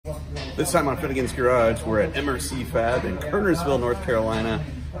This time on Finnegan's Garage, we're at MRC Fab in Kernersville, North Carolina,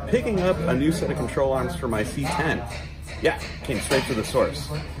 picking up a new set of control arms for my C10. Yeah, came straight to the source.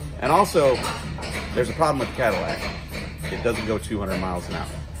 And also, there's a problem with the Cadillac. It doesn't go 200 miles an hour.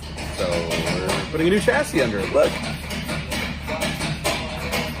 So we're putting a new chassis under it. Look.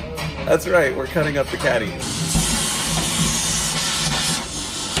 That's right, we're cutting up the Caddy.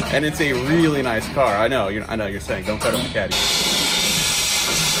 And it's a really nice car. I know you're saying, don't cut up the Caddy.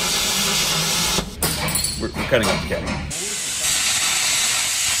 We're cutting up the Caddy.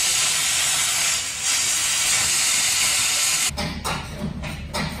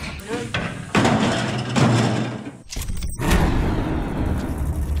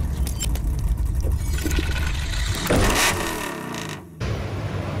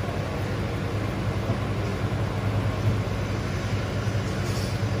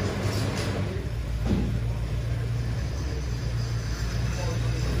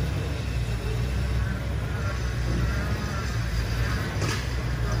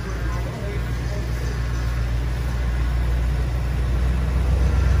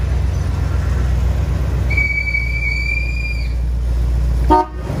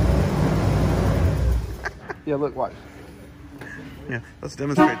 Yeah, look, watch. Yeah, let's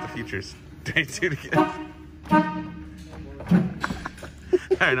demonstrate the features. 3, 2 together. Alright,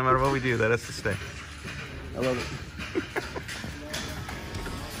 no matter what we do, that has to stay. I love it.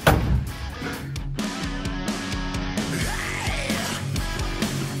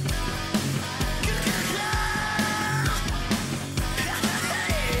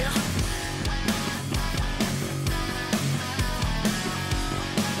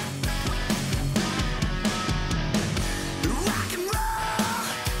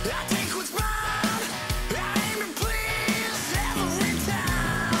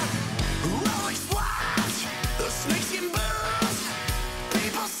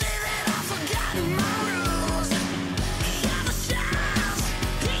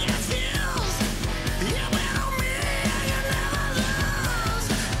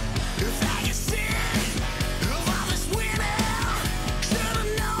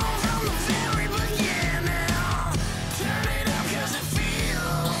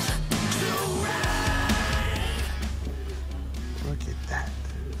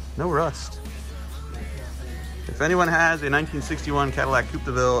 No rust. If anyone has a 1961 Cadillac Coupe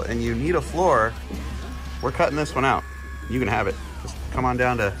DeVille and you need a floor, we're cutting this one out. You can have it. Just come on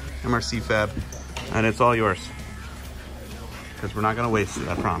down to MRC Fab and it's all yours. Because we're not going to waste it,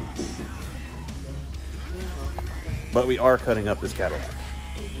 I promise. But we are cutting up this Cadillac.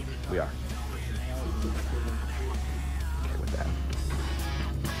 We are. Okay with that.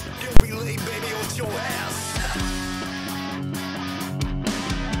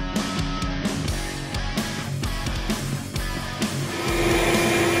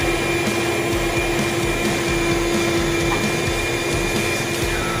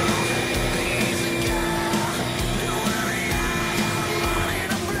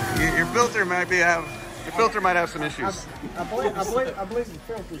 Your filter might have some issues. I believe the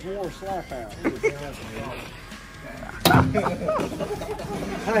filter's more slap out.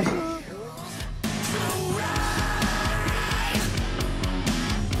 Hey.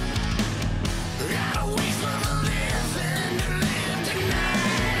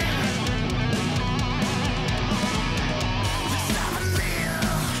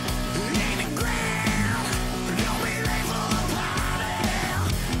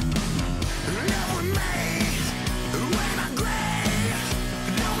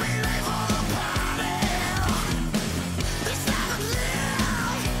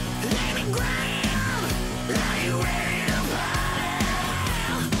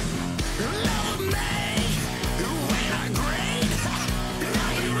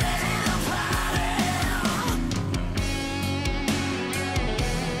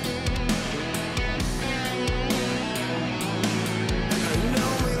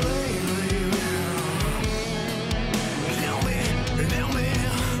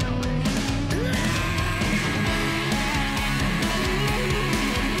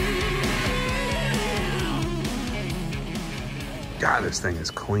 God, this thing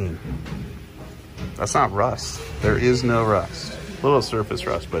is clean. That's not rust. There is no rust. A little surface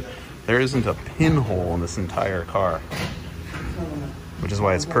rust, but there isn't a pinhole in this entire car. Which is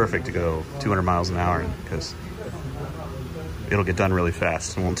why it's perfect to go 200 miles an hour in, because it'll get done really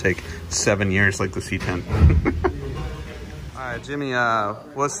fast. It won't take 7 years like the C10. All right, Jimmy,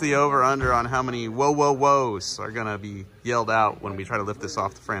 what's the over-under on how many whoa-whoa-whoas are gonna be yelled out when we try to lift this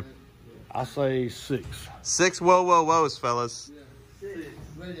off the frame? I say 6. 6 whoa-whoa-whoas, fellas.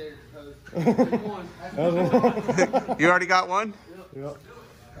 You already got one? Yep.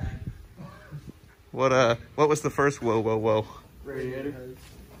 What was the first whoa, whoa, whoa? Radiator.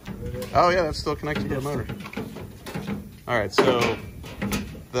 Oh yeah, that's still connected to the motor. All right, so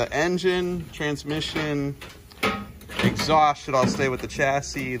the engine, transmission, exhaust should all stay with the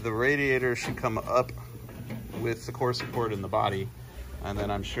chassis. The radiator should come up with the core support in the body. And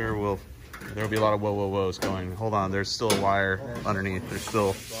then I'm sure there'll be a lot of whoa, whoa, whoas going. Hold on, there's still a wire underneath. There's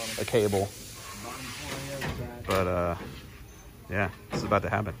still a cable. But yeah, this is about to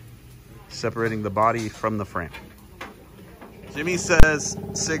happen. Separating the body from the frame. Jimmy says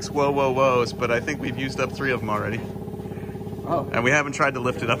 6 whoa, whoa, whoas, but I think we've used up 3 of them already. Oh. And we haven't tried to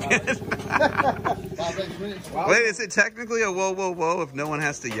lift it up yet. Wait, is it technically a whoa, whoa, whoa if no one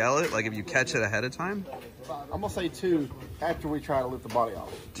has to yell it? Like if you catch it ahead of time? I'm gonna say 2 after we try to lift the body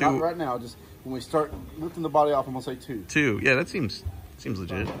off. 2. Not right now, just when we start lifting the body off, I'm gonna say 2. 2. Yeah, that seems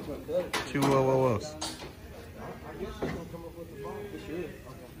legit. 2 whoa, whoa, whoas.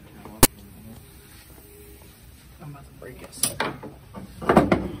 I'm about to break it. So.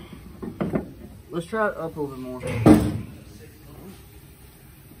 Let's try it up a little bit more.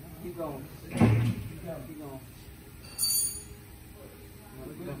 Keep going. Keep going.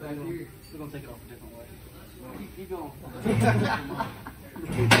 We're going to take it off a different way. Keep going.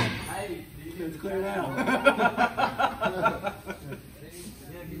 Hey, you can clear it out.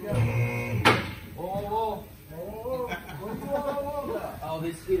 Yeah, keep going. Whoa. Oh,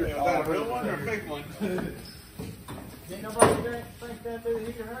 this heater. Is that a real one or a fake one? Ain't nobody think that through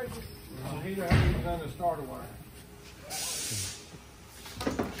the heater hoses? The heater hoses on the starter wire.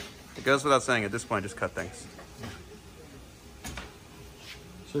 It goes without saying, at this point, just cut things.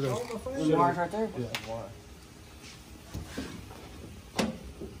 The wire's right there? Yeah, wire.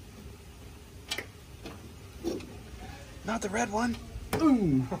 Not the red one.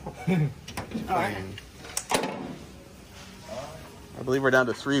 Boom. I believe we're down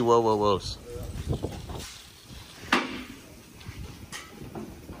to 3 whoa, whoa, whoas.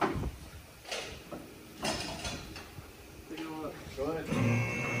 Go ahead.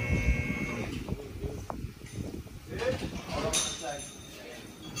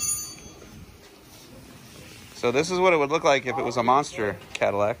 So this is what it would look like if it was a monster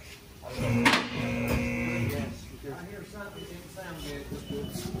Cadillac.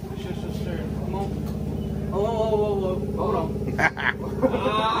 Whoa. Hold on.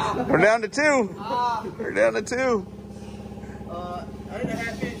 We're down to 2. We're down to 2.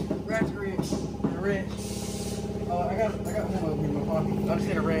 8.5-inch ratchet wrench and a wrench. I got one of them in my pocket. I just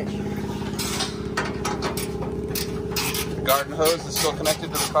need a wrench. The garden hose is still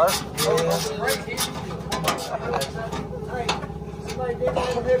connected to the car. Hey, somebody did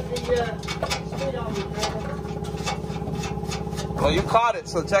want to lift the speed on me, Well, you caught it,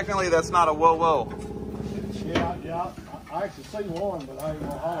 so technically that's not a whoa, whoa. Yeah. I actually see one, but I ain't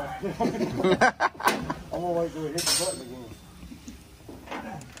gonna holler. I'm gonna wait till we hit the button again.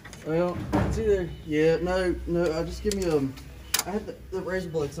 Well, it's either, no, just give me I have the razor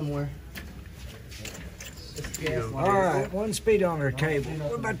blade somewhere. All right, one speedometer table.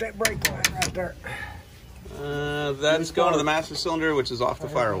 What about that brake line right there? That's going to the master cylinder, which is off the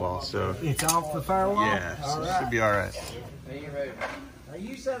firewall, so. It's off the firewall? Yeah, so All it right. should be all right. Now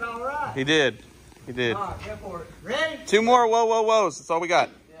you said all right. He did. All right, go for it. Ready? 2 more whoa, whoa, whoas. That's all we got.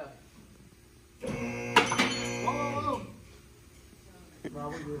 Whoa. No,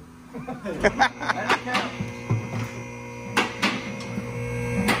 we good. That's count.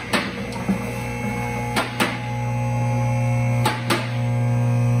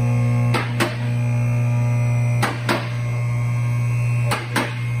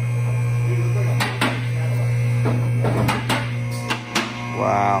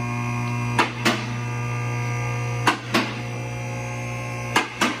 Wow.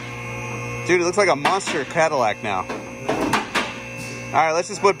 Dude, it looks like a monster Cadillac now. All right, let's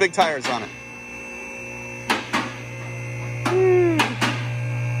just put big tires on it.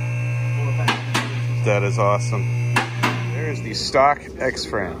 That is awesome. There's the stock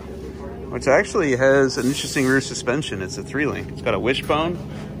X-frame, which actually has an interesting rear suspension. It's a 3-link. It's got a wishbone,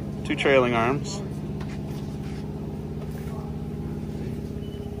 2 trailing arms.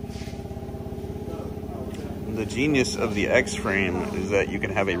 The genius of the X-frame is that you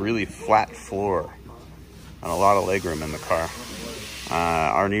can have a really flat floor and a lot of legroom in the car.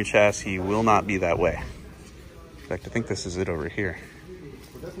 Our new chassis will not be that way. In fact, I think this is it over here.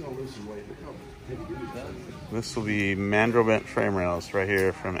 This will be mandrel bent frame rails right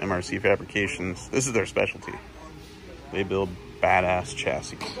here from MRC Fabrications. This is their specialty. They build badass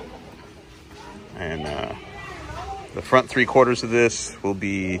chassis. And the front 3/4 of this will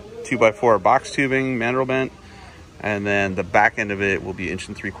be 2x4 box tubing, mandrel bent. And then the back end of it will be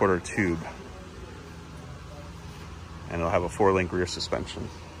 1 3/4 tube. and it'll have a 4-link rear suspension.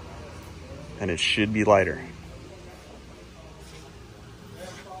 And it should be lighter.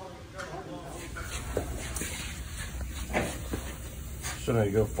 So now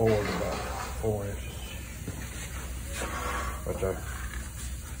you go forward about 4 inches. Right there.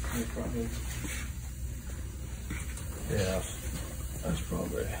 Yeah, that's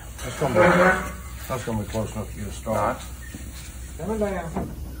probably, that's gonna be close enough for you to start. Coming down.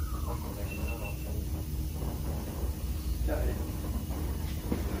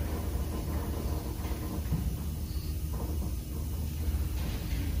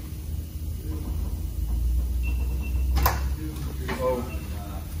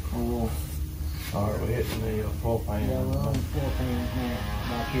 All right, we're hitting the propane. Yeah, we're on 4 pans now,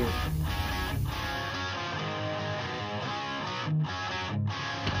 back here.